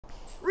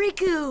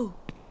Riku!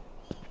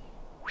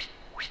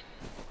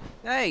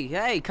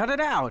 Hey, cut it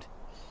out!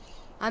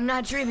 I'm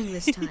not dreaming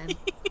this time.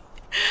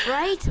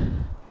 Right?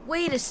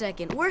 Wait a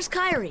second, where's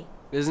Kairi?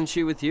 Isn't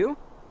she with you?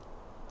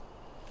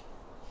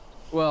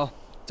 Well,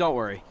 don't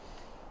worry.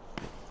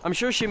 I'm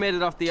sure she made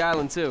it off the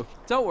island too.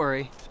 Don't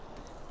worry.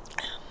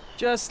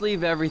 Just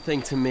leave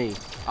everything to me.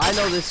 I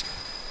know this...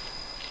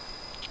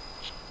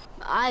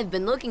 I've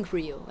been looking for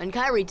you, and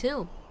Kairi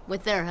too,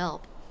 with their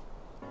help.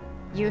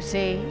 You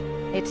see,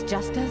 it's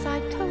just as I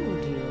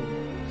told you.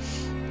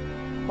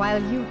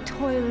 While you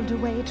toiled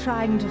away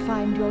trying to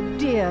find your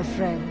dear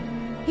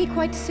friend, he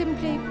quite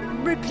simply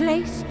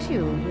replaced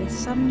you with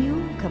some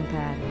new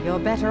companion. You're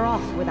better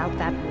off without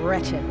that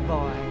wretched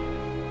boy.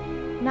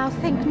 Now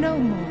think no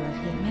more of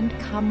him and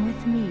come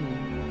with me.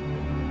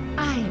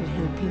 I'll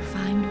help you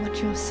find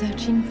what you're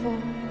searching for.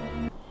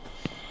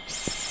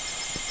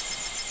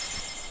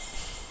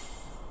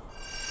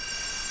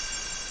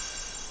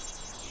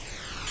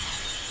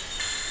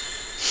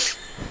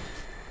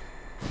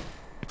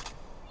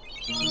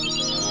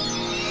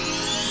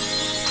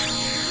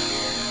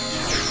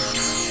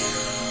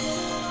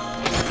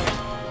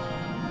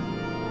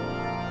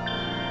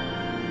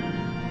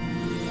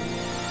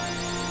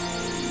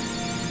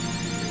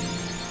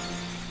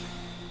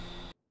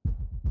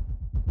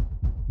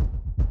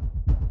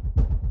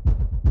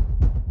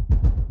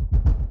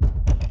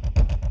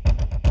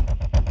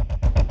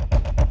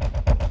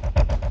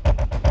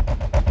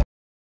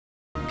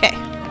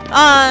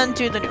 On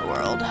to the new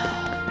world.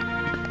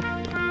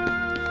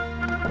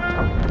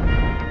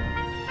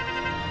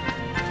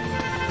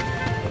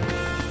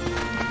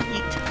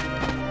 Yeet.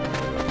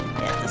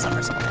 Yeah, the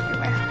somersault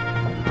everywhere.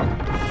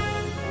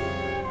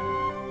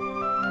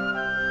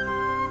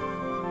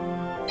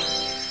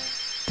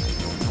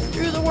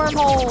 Through the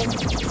wormhole!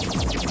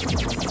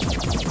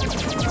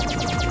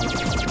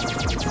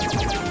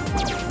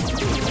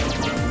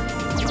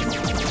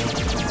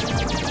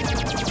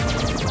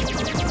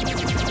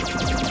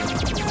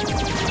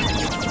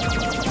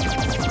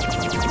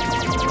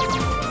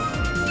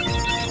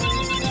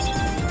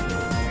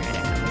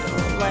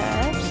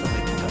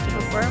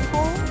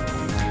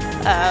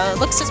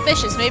 Looks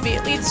suspicious. Maybe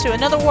it leads to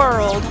another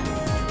world.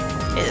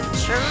 It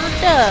sure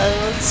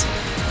does.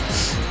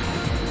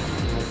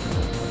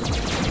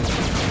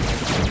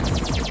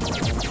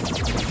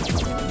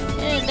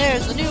 And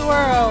there's the new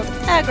world,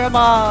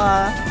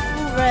 Agrabah!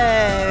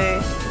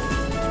 Hooray!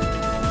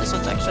 This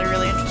one's actually a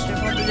really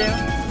interesting one to do.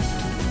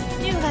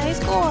 New high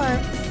score!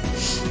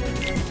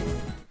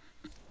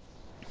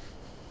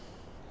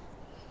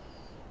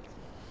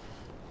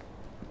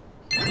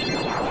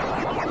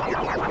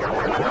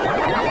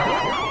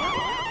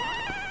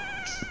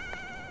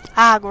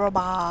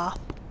 Agrabah.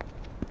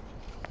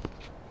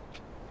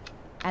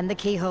 And the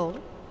keyhole?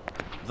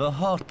 The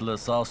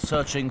Heartless are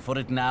searching for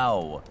it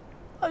now.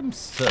 I'm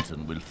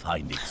certain we'll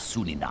find it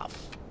soon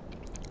enough.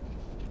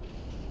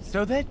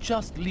 So that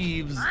just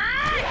leaves...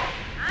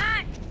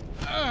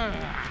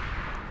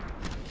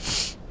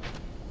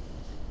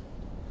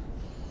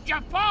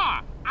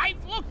 Jafar!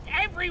 I've looked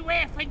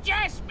everywhere for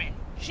Jasmin.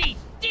 She's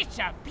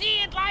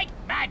disappeared like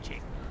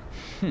magic.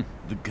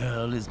 The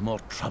girl is more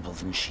trouble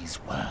than she's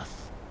worth.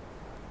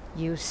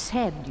 You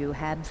said you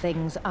had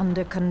things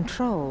under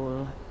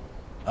control.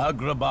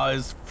 Agrabah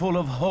is full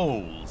of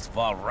holes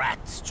for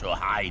rats to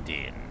hide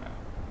in.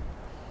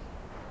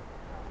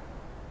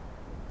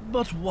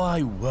 But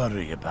why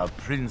worry about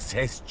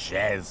Princess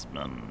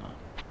Jasmin?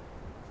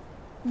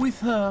 With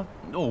her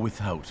or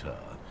without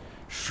her,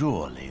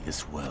 surely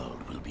this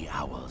world will be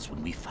ours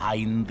when we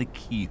find the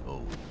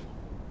keyhole.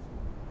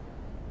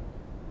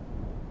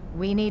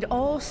 We need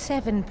all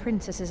 7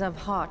 princesses of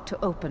heart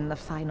to open the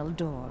final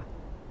door.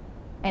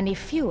 Any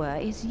fewer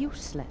is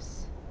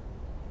useless.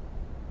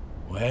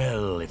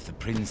 Well, if the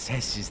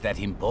princess is that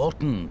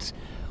important,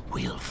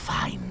 we'll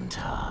find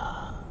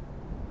her.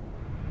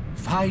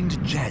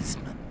 Find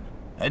Jasmin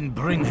and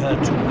bring her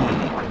to me.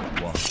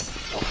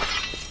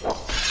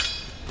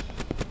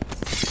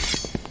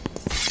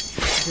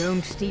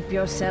 Don't steep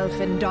yourself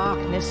in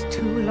darkness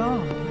too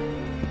long.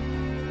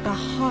 The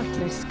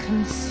heartless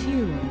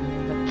consume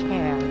the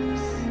careless.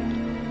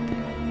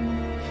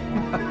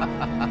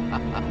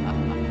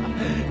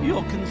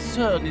 Your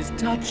concern is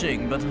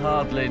touching, but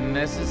hardly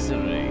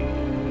necessary.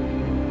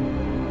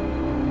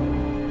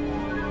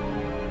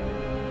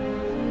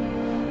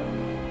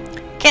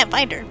 Can't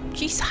find her.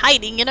 She's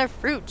hiding in a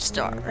fruit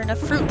store, or in a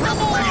fruit thing. Come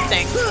on!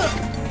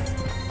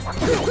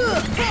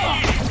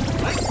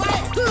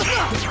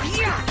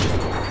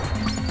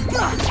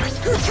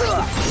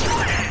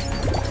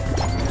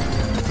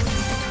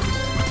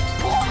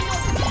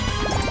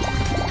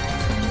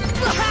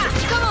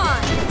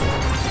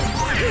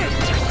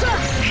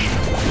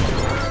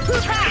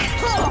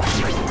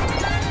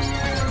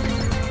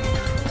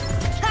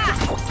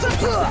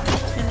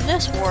 In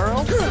this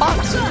world,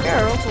 fox and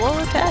girls will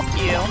attack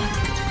you.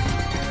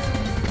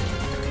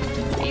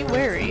 Be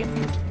wary.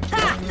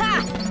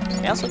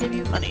 They also give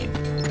you money.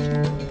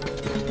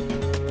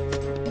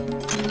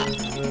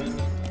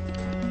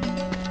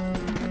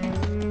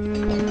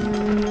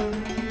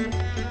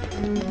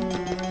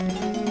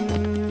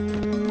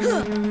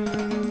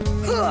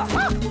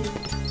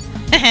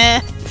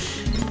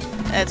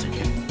 That's when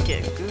you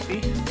get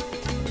goofy.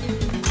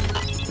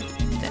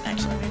 Didn't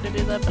actually mean to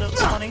do that, but it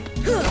was funny.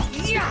 Oh,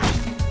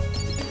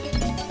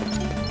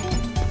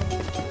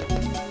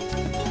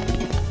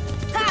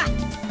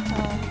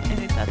 I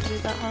need that to do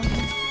that, huh?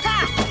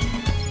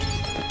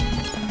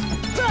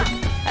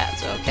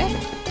 That's okay.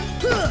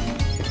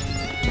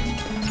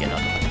 Get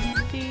on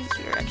these.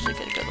 We're actually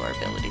gonna go to our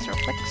abilities real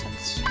quick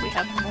since we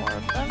have more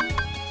of them.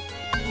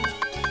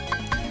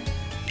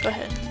 Go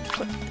ahead and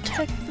put the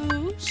tech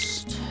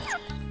boost.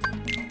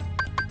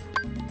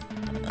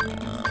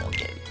 We'll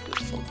get a good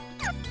full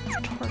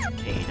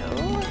tornado.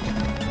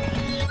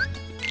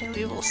 And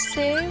we will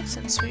save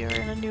since we are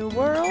in a new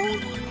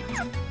world.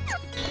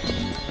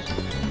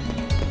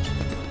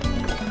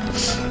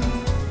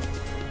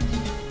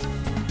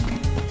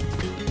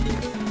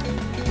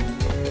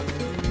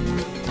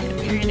 And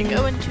we're gonna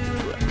go into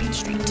Beach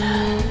Street.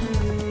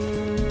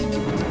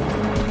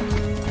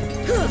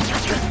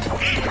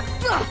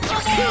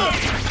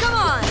 Come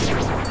on!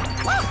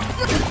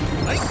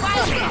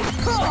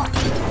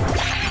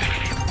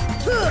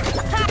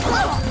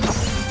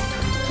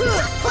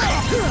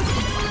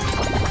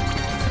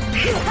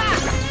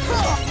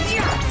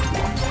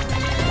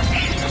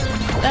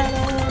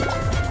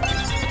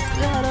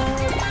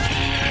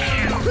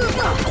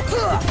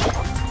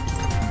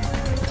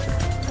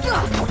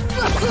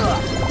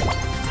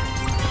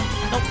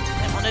 Nope,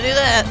 didn't want to do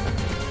that.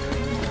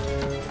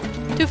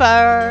 Too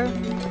far. I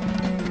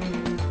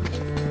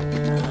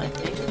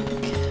think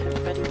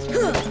everybody's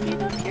speed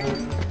up here.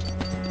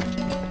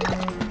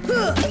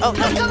 Oh,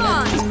 no, Come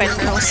on! spider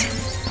girls.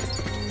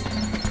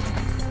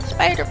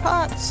 Spider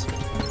pots.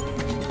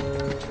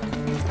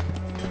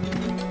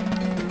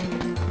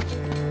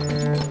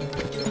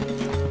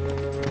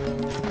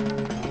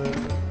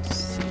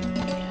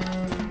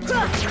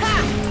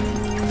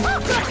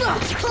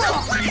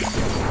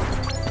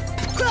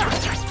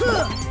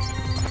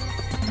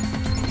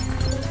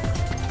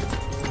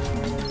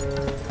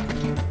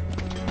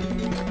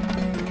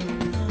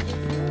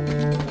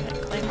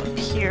 Climb up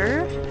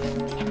here.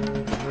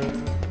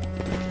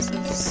 This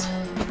is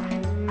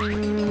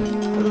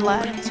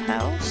Aladdin's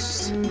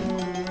house.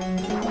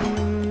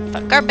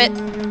 Found carpet.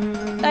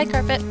 Bye,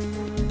 carpet.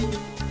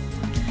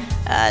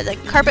 The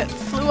carpet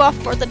flew off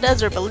for the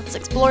desert, but let's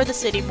explore the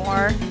city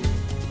more.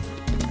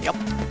 Yup.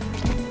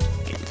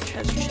 Get the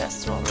treasure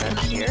chests while we're out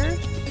here.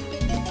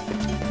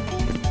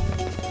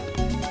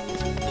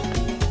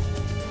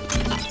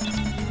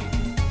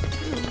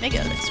 Ooh,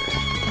 mega elixir.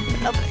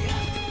 Lovely.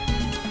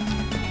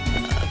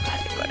 I'm going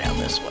to go down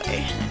this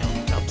way. I know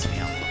it helps me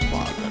on the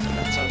plaza, but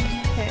that's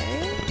okay.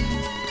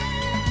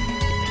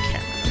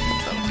 Get the camera to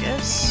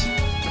focus.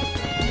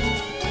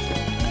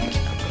 I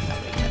cannot go that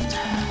way yet.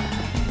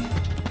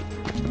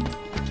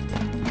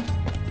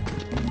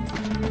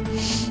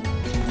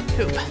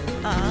 Poop.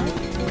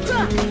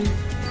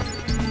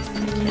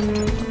 Can't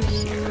go up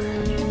here.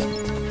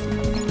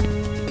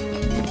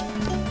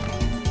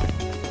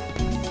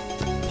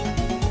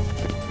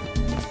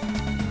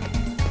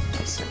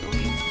 So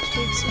we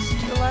takes us to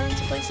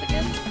Aladdin's place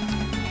again.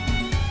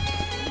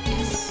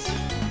 Yes.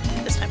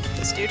 This time with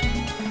this dude.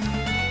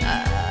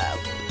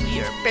 We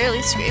are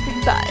barely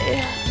scraping by. We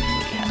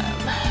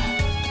have.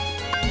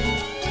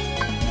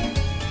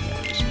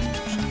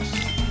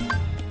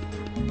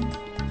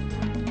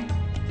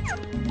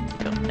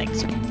 Cool, thanks.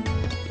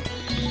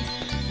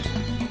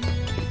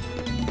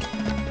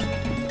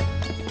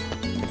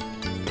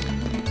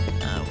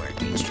 Where in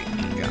Beach Street do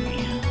you drop me?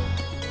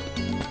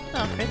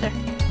 Oh, right there.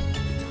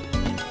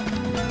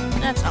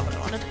 That's not what I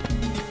wanted.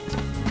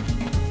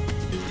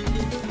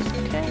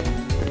 Okay.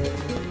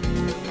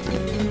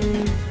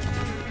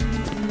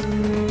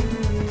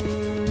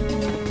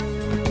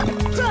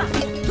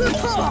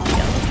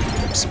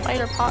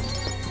 Spider pot.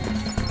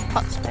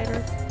 Pot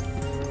spider.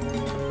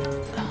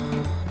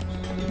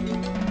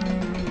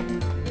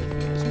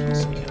 It's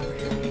supposed to be over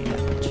here. Yeah,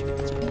 which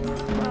means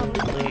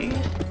probably.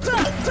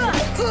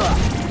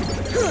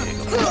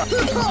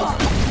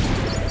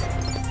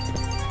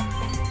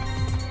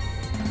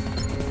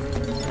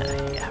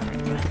 Yeah, we're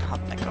gonna go ahead and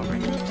hop back over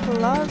into the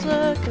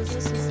plaza because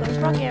this is the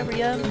wrong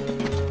area.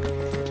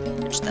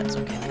 Which that's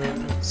okay, that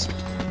happens.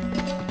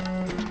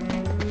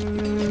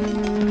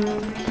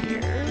 Over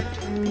here,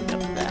 pick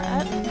up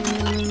that.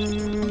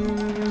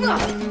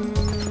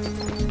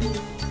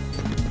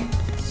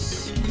 Let's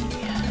see.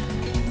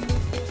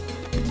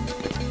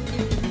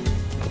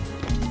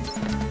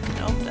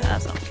 Nope,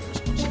 that's not what we're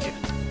supposed to do.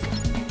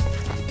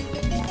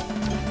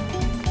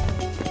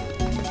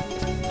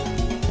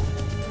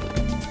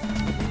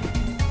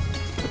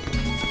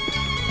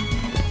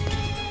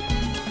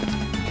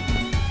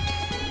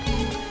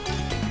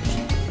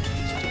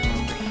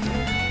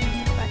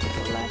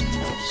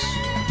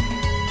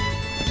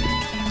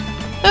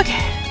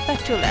 Okay, back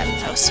to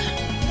Aladdin's house.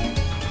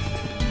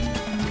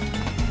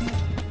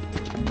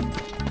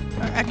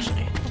 Or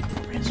actually,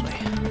 over his way.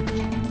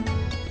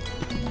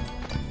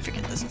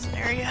 Forget this is an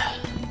area.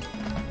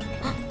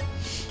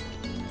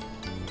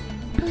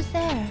 Who's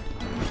there?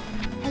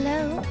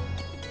 Hello?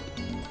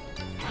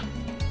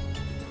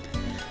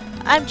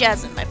 I'm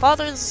Jasmin. My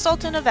father is the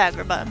Sultan of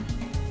Agrabah.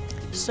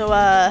 So,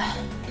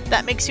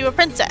 that makes you a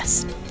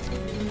princess.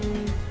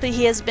 But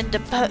he has been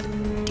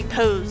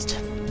deposed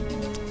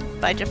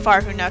by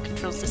Jafar, who now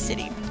controls the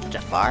city.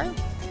 Jafar?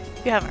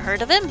 You haven't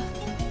heard of him?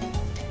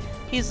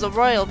 He's the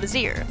royal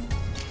vizier.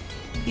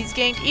 He's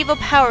gained evil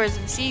powers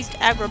and seized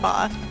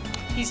Agrabah.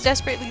 He's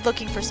desperately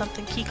looking for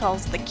something he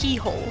calls the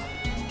keyhole.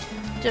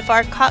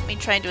 Jafar caught me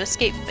trying to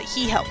escape, but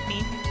he helped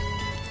me.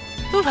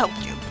 Who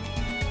helped you?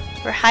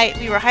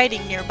 We were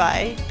hiding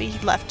nearby, but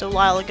he left a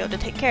while ago to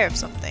take care of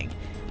something.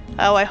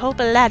 Oh, I hope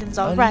Aladdin's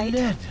alright.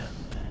 Aladdin?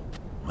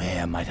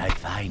 Where might I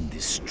find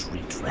this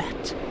street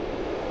rat?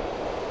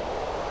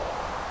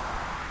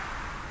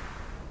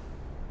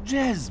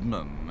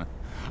 Jasmin,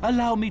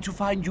 allow me to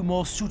find you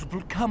more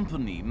suitable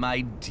company,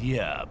 my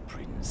dear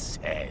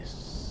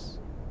princess.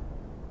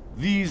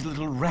 These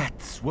little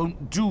rats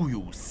won't do,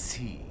 you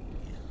see.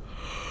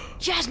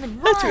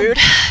 Jasmin, run! That's rude.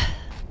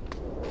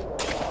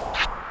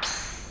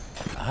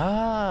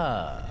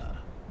 Ah,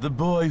 the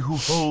boy who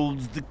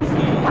holds the key.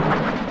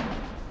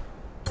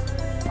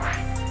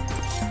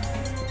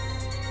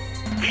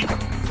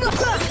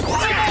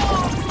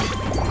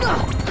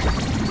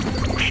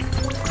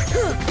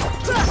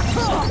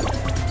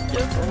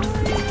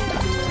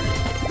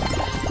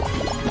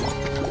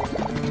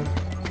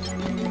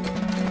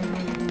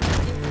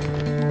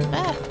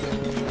 Ah,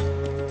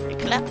 it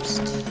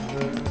collapsed.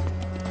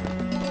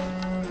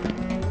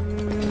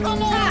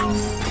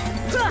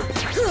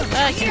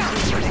 I can't.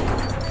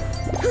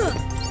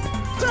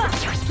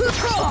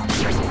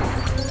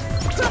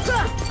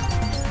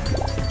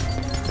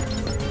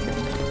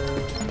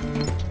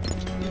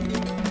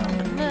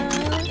 Open that.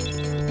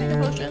 Make a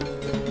potion.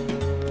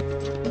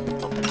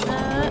 Open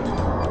that.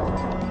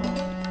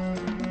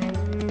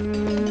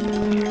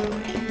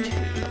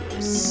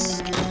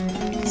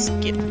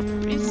 We're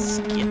going to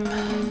skip.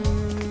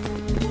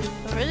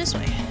 Over this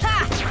way. Ha!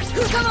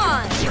 Come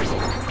on!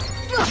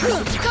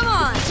 Come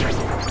on!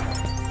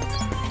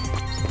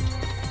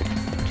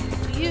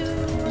 You.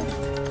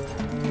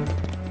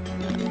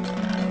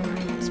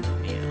 Let's move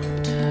me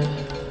out.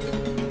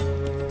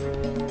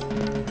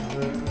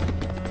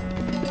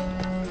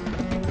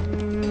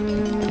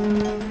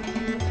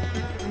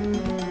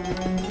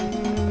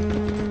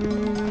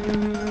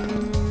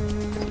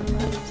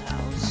 Aladdin's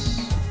house.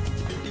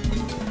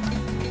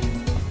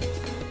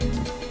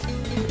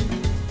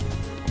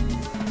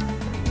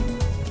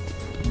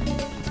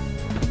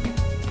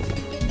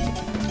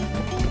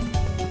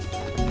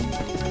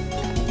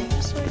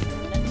 This way for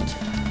a minute.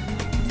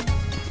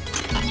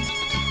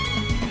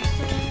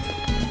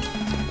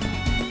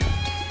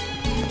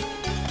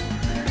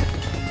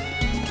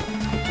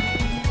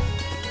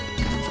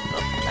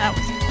 Oh, that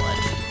was the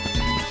ledge.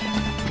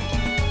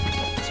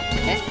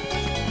 Okay.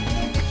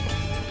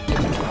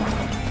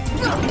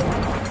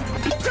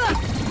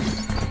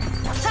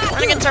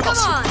 Running in circles.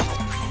 Come on!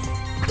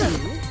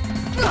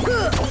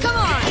 Come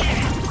on!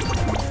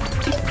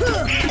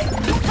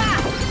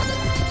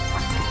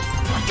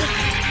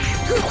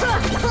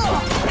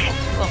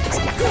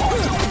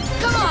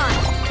 Come on!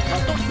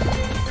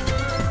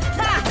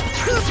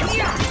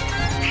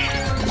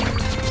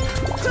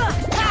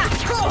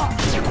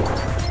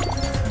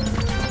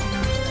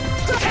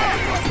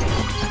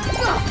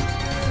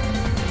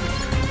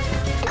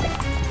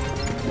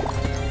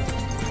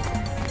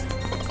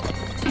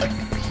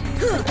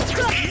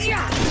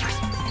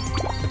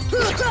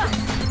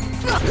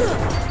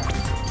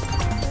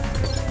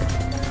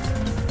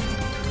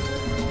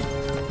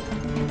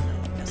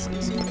 Guess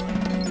it's like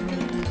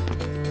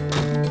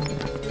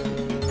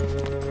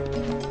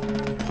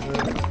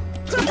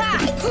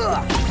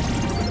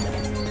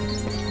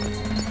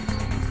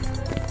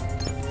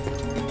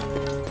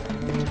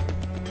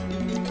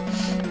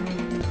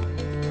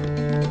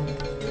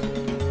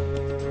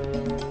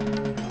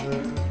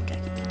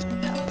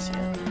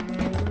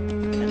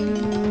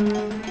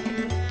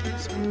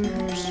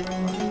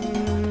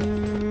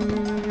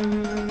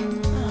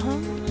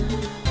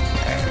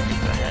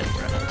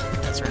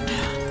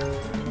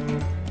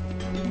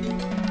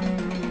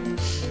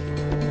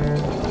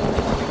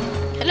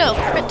Hello,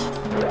 Hermit.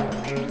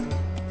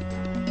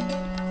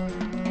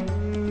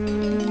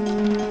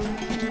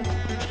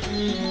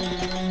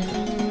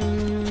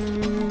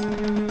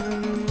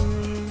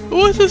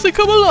 What does it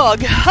come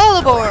along? All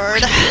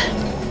aboard!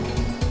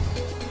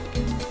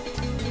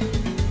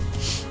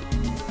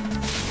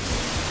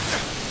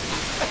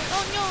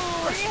 Oh no,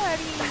 we're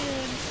heading.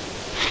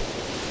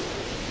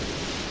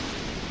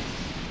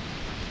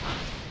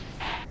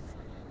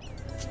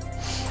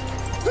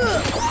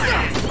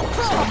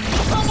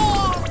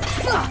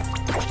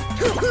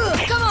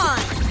 Come on!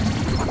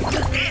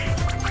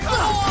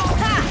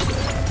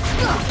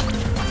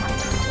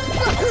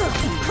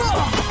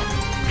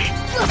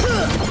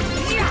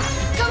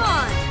 Come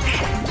on!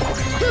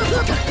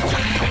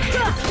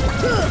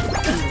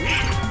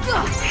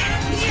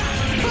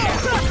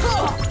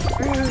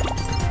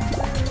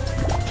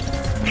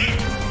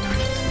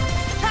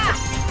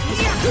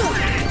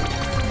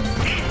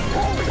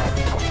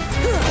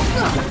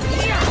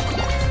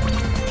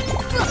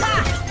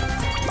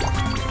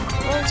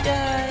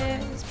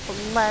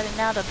 Aladdin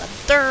out of the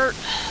dirt.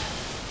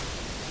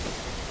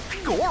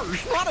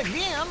 Gosh, not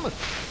again!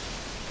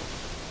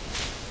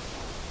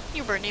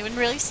 You weren't even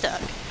really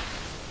stuck.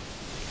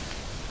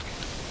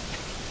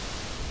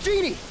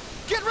 Genie,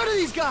 get rid of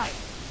these guys!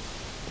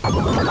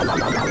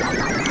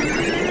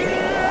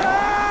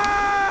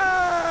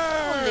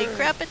 Holy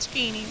crap, it's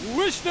Genie.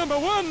 Wish number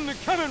 1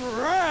 coming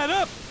right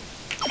up!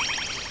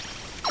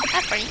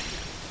 That's funny.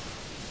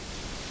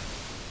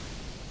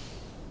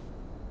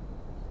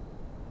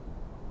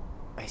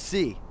 I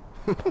see.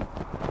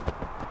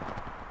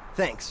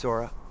 Thanks,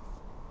 Sora.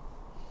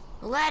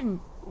 Aladdin,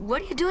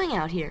 what are you doing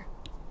out here?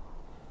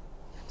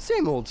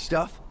 Same old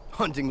stuff.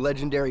 Hunting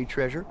legendary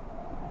treasure.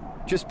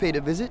 Just paid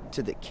a visit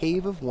to the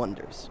Cave of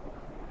Wonders.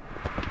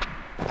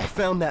 I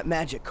found that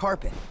magic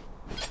carpet.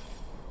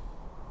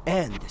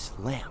 And this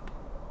lamp.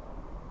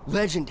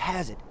 Legend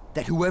has it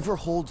that whoever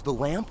holds the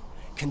lamp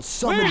can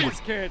summon Please,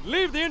 kid,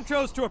 leave the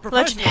intros to a Legend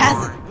professional.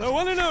 has it. The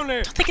one and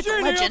only think it's a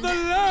Genie legend. of the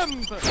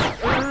Lamp.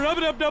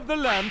 Rub-a-dub-dub the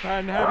lamp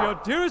and have your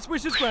dearest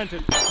wishes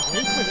granted.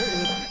 Today's winner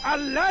is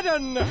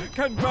Aladdin.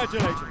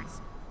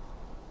 Congratulations.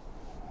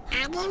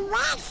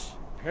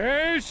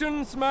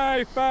 Patience,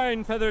 my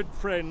fine feathered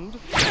friend.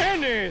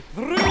 Any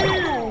 3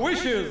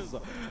 wishes.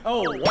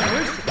 Oh, 1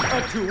 wish,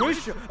 a 2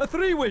 wish, a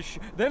 3 wish.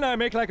 Then I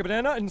make like a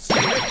banana and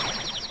spin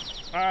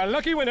it. Our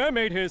lucky winner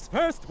made his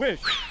first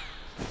wish.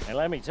 And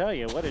let me tell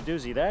you what a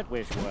doozy that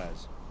wish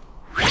was.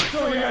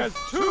 So he has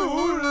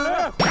 2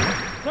 left.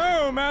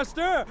 So,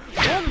 Master,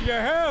 what do you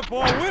have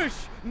for wish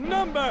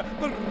number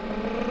 2?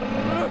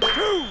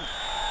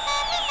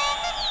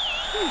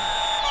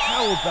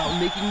 How about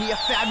making me a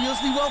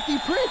fabulously wealthy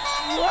prince?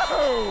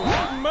 Whoa!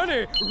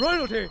 Money,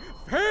 royalty,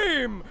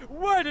 fame!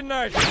 Why didn't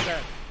I do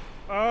that?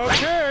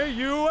 Okay,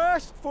 you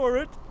asked for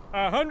it.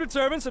 100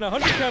 servants and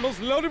 100 camels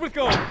loaded with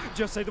gold.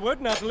 Just say the word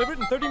and I'll deliver it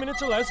in 30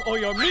 minutes or less, or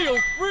your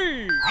meal's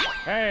free.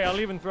 Hey, I'll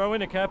even throw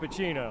in a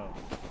cappuccino.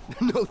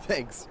 No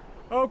thanks.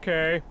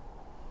 Okay.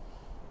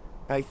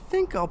 I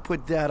think I'll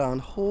put that on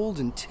hold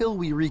until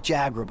we reach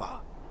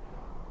Agrabah.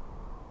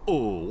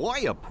 Oh, why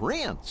a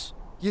prince?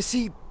 You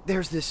see,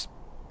 there's this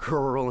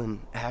girl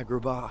in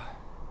Agrabah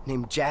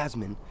named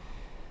Jasmin.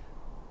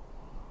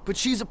 But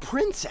she's a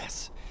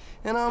princess,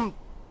 and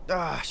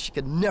she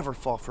could never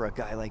fall for a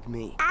guy like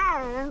me.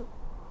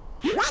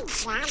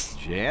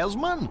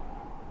 Jasmin?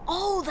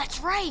 Oh, that's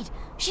right.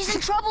 She's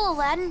in trouble,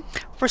 Aladdin.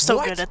 We're so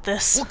What? good at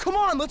this. Well, come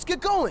on, let's get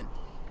going.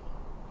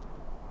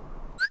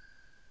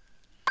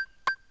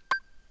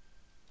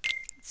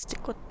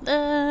 Stick with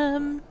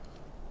them.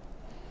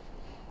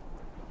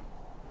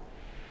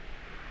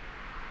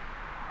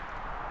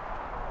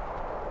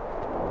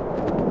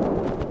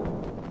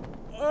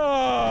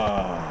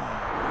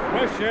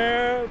 Fresh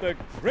air, the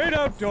great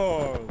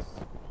outdoors.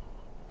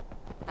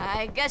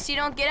 I guess you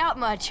don't get out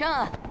much,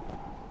 huh?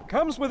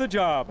 Comes with a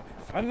job.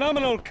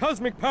 Phenomenal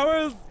cosmic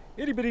powers,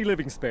 itty-bitty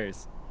living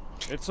space.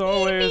 It's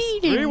always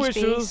Itty-bitty 3 living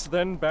wishes, space.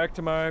 then back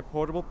to my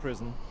portable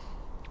prison.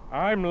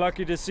 I'm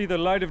lucky to see the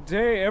light of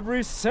day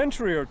every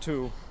century or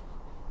 2.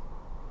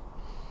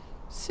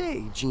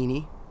 Say,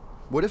 Genie,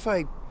 what if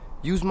I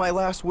use my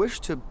last wish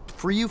to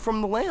free you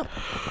from the lamp?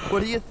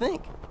 What do you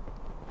think?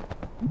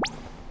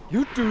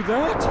 You do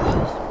that?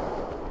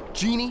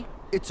 Genie,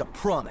 it's a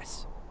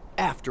promise.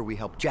 After we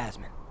help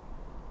Jasmin.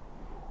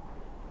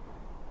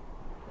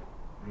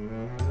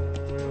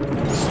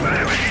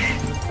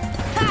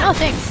 No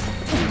thanks.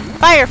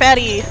 Fire,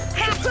 fatty.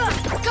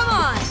 Come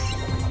on!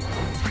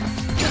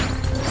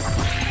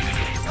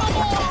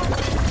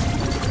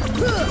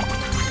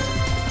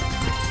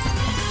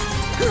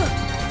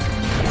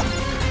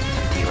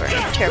 You were in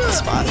a terrible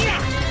spot.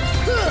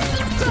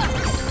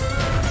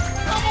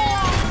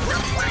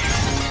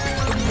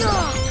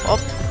 Oh,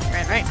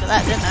 ran right into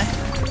that, didn't I?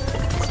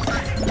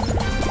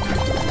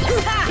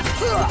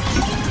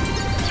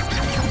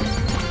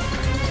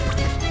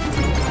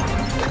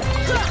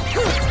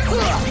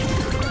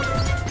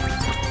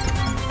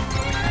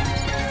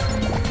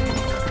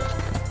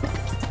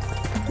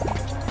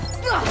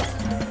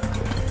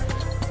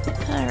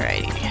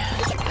 Alrighty.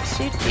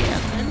 Suit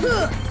Jasmin.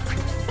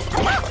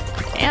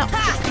 Ow.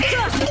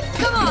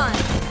 Come on!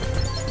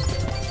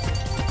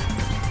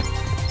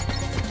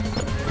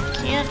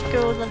 Can't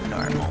go the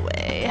normal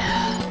way.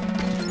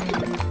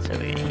 So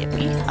we're gonna hit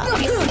me.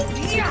 Hoppy.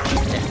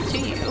 Then to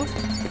you.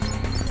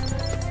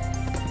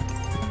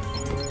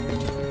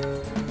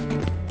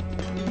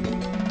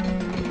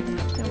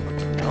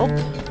 Nope.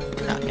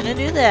 Not gonna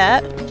do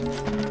that.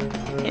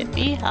 Hit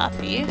me,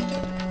 hoppy.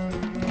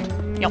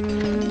 Yum.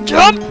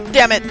 Jump!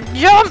 Damn it!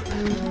 Jump!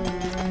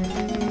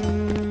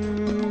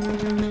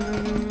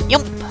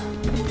 Yump!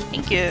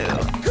 Thank you.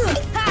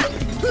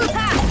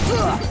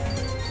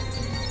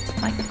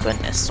 My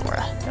goodness,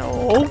 Sora. No.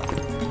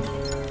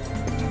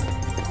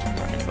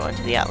 We're gonna go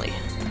into the alley.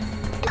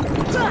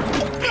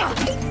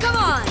 Come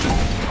on!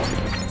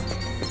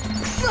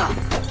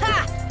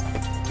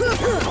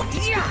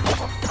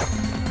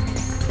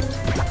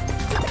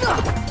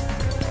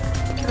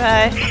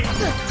 Goodbye.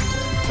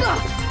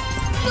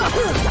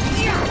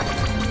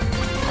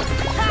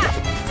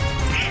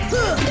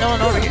 No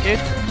one over here, dude.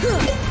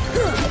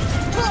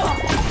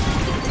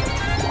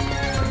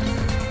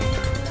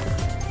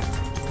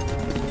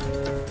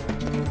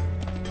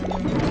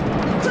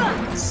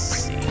 Let's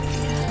see.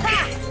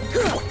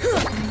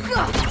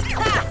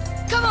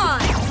 Come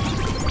on!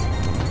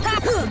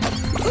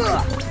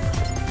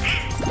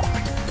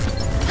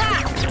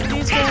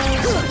 These guys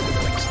are doing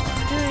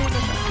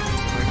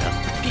we're not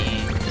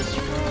being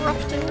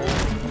disrupted.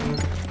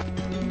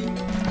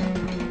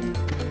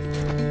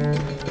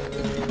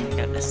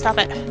 Goodness, stop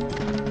it.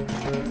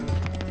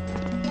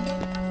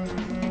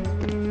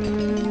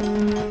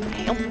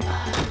 Yup.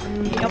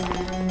 Yup.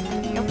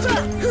 Yup.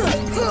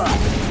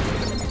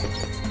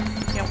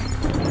 Yup.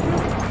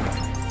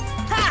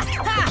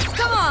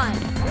 Come on!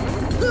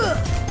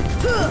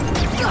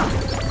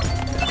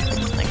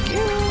 Thank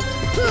you.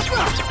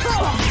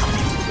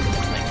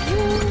 Thank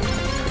you.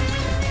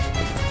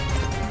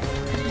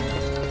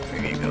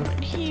 We're gonna go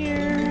in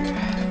here.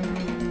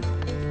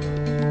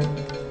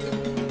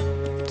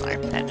 Sorry,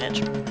 that edge.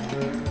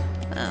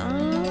 I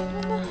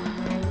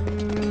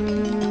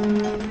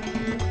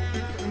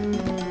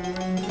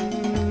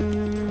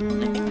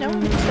think now we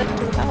can step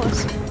into the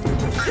palace.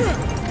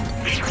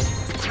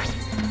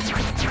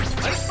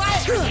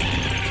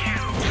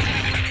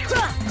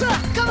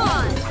 Come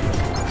on!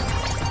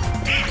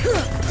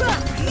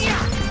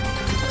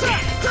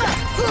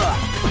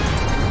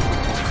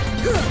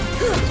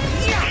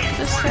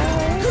 This guy.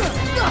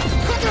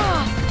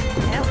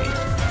 Now we.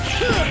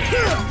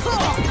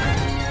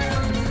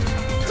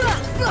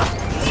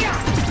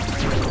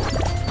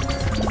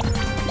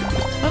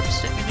 Oops,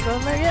 didn't mean to go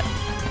in there yet.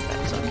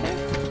 That's okay.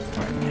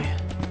 Where am I?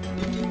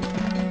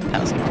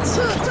 House gates.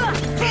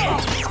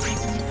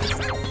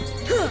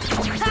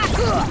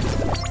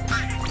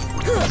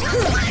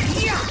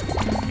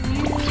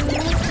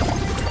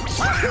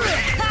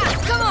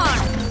 Come on!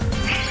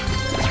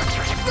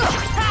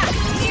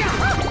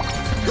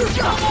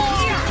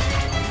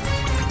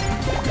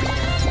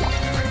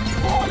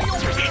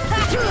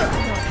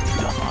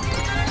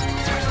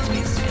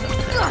 Ways to get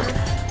up there.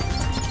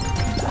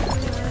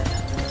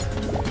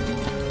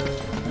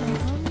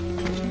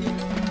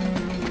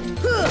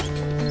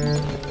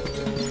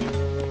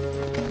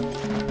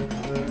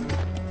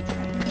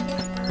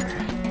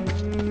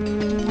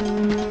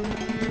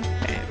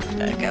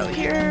 Back out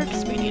here,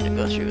 because we need to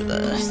go through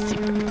the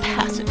secret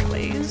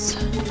passageways.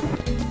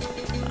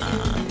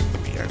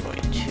 We are going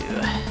to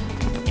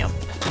jump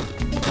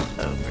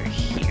over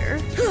here.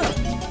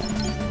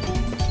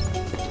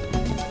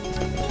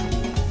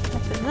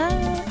 Open that.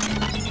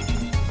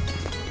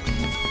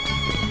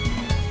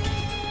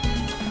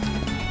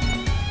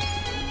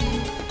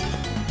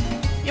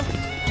 Yep.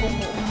 Oh,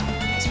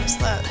 let's miss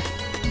that.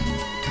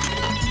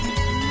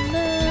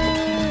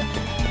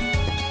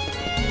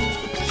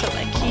 Put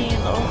my key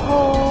in the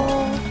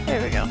hole.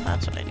 There we go.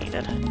 That's what I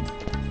needed.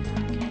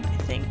 Okay, I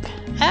think.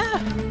 Ah!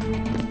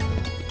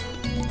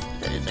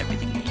 That is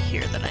everything in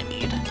here that I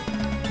need.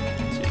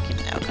 So we can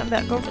now come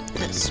back over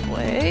this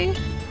way.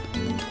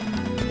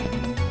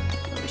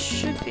 We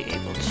should be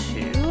able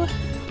to.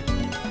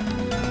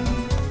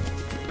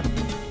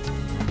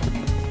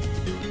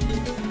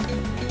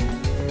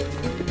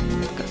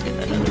 Go get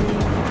that other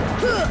one.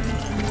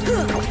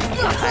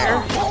 Get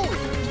higher.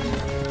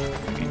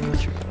 Go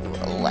through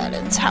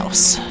Aladdin's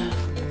house.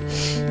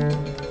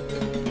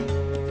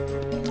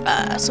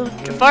 So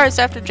Jafar is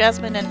after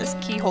Jasmin and this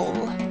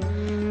keyhole.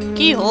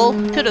 Keyhole?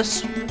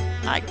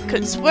 I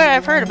could swear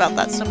I've heard about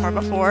that somewhere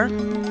before.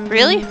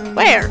 Really?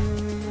 Where?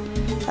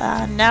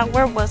 Now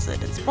where was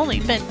it? It's only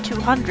been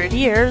 200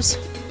 years.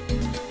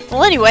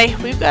 Well anyway,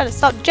 we've got to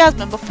stop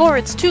Jasmin before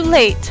it's too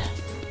late.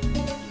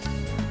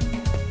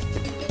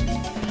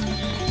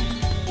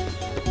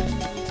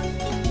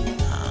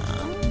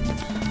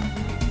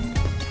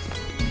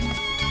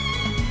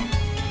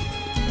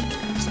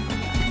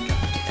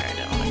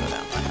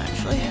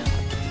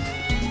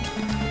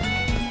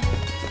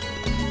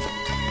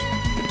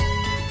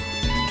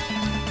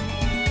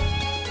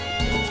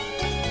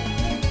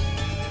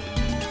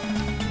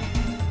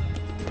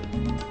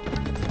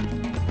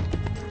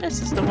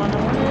 This is the one I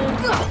wanted.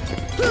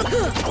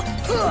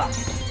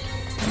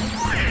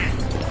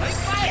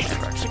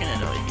 We're actually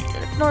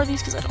gonna ignore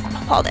these because I don't want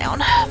to fall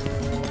down.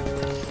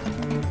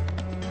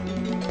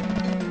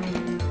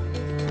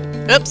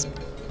 Oops.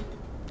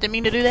 Didn't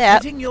mean to do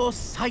that. Setting your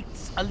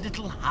sights a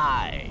little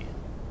high,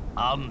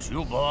 aren't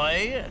you,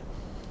 boy?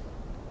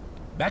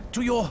 Back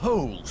to your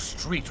hole,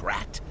 street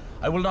rat.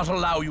 I will not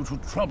allow you to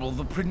trouble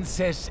the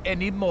princess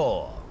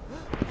anymore.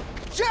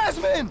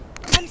 Jasmin!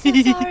 I'm so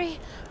sorry,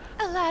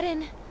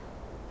 Aladdin.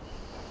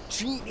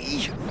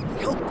 Genie,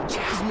 help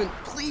Jasmin,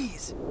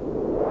 please.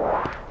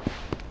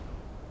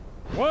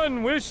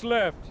 One wish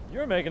left.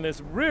 You're making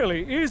this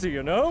really easy,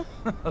 you know?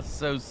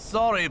 So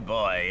sorry,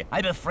 boy.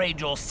 I'm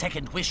afraid your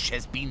second wish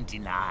has been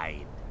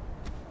denied.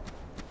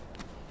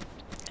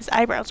 His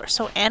eyebrows are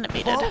so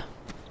animated. Huh?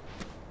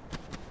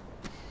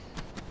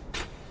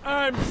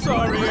 I'm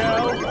sorry,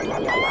 Al.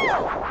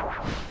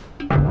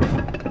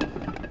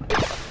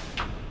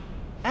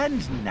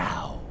 And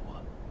now,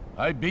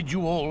 I bid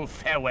you all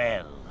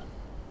farewell.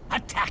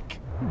 Attack!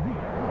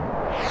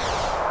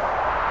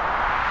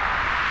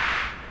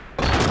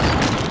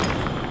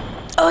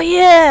 Oh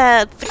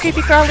yeah, it's the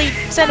creepy crawly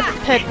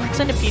centipede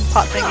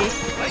pot thingy.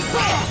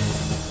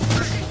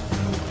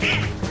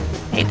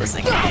 I hate this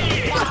thing. Don't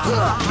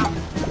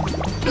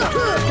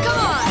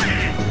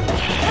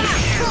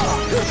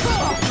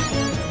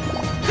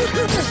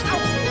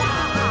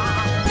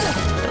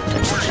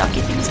touch the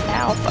shocky things.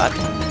 Ow, fuck.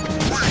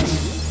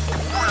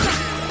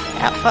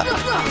 Ow, fuck.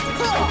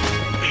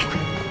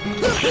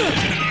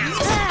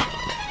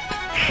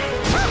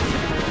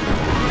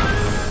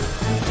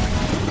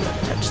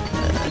 Touch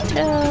the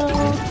tail.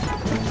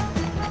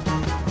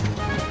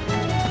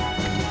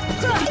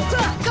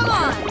 Come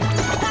on!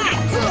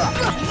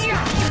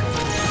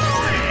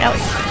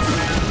 Owie.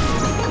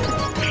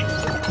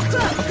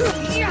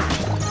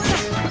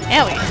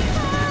 Owie.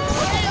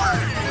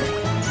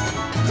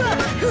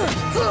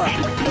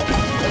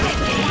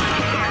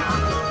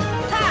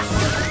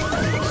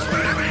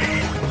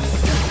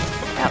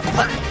 Ow,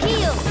 fuck.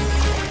 Heal!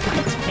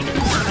 Taking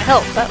my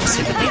health. That was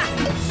stupid.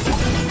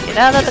 Get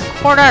out of the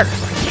corner.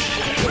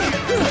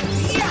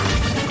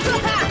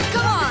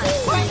 Come on!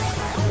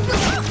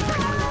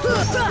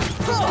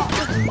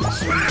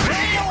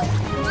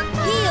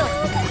 Heal!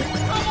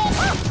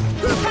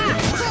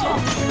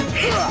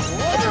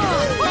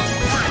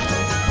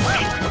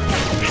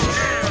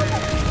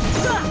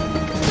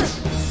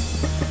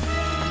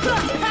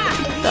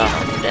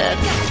 I'm dead.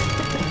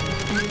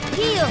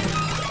 Heal!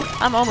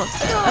 I'm almost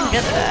dead. I'm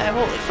gonna die.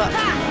 Holy fuck.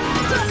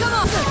 Come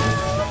on!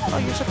 Oh,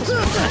 you're supposed to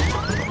be dead.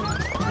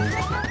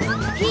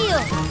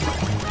 Heal!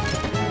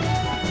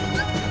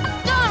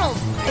 Donald!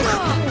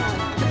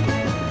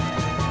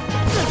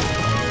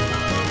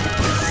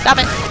 Stop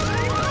it!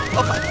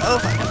 Oh fuck, oh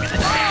fuck, I'm gonna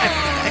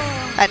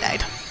die. I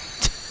died.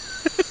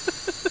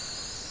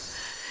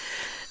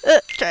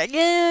 Try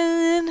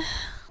again.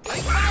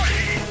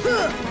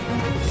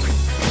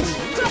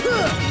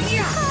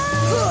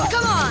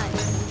 Come on!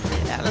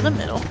 Get out of the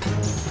middle.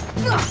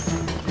 Come on!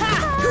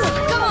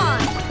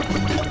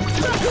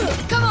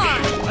 Come on!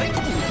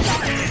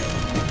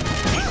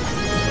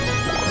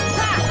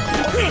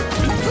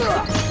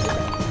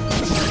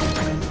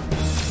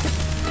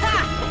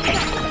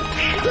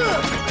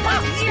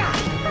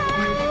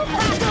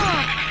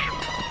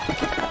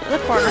 The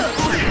corner.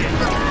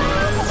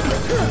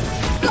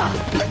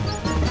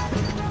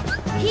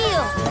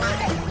 Heal!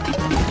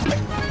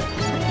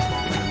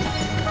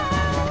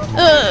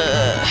 I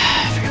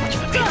forgot which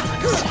one.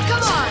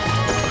 Come on!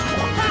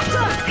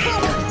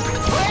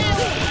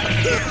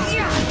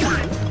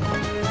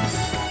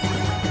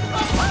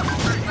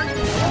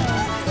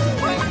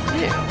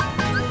 Ew.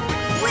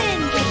 Win!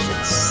 I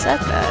should set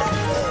that.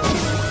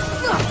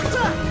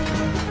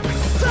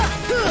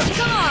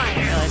 Come on! I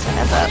didn't realize I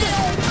had that.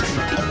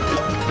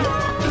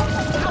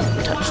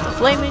 Touch the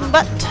flaming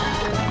butt.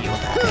 You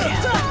will die.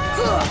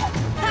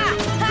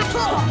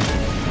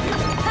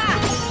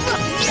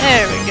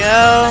 There we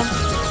go.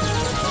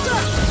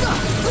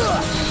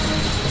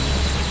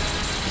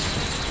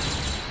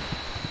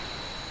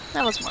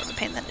 That was more of a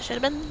pain than it should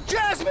have been.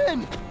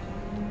 Jasmin!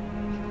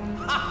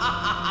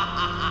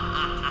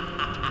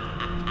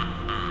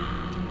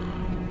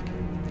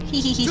 To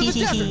the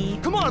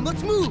desert! Come on,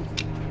 let's move!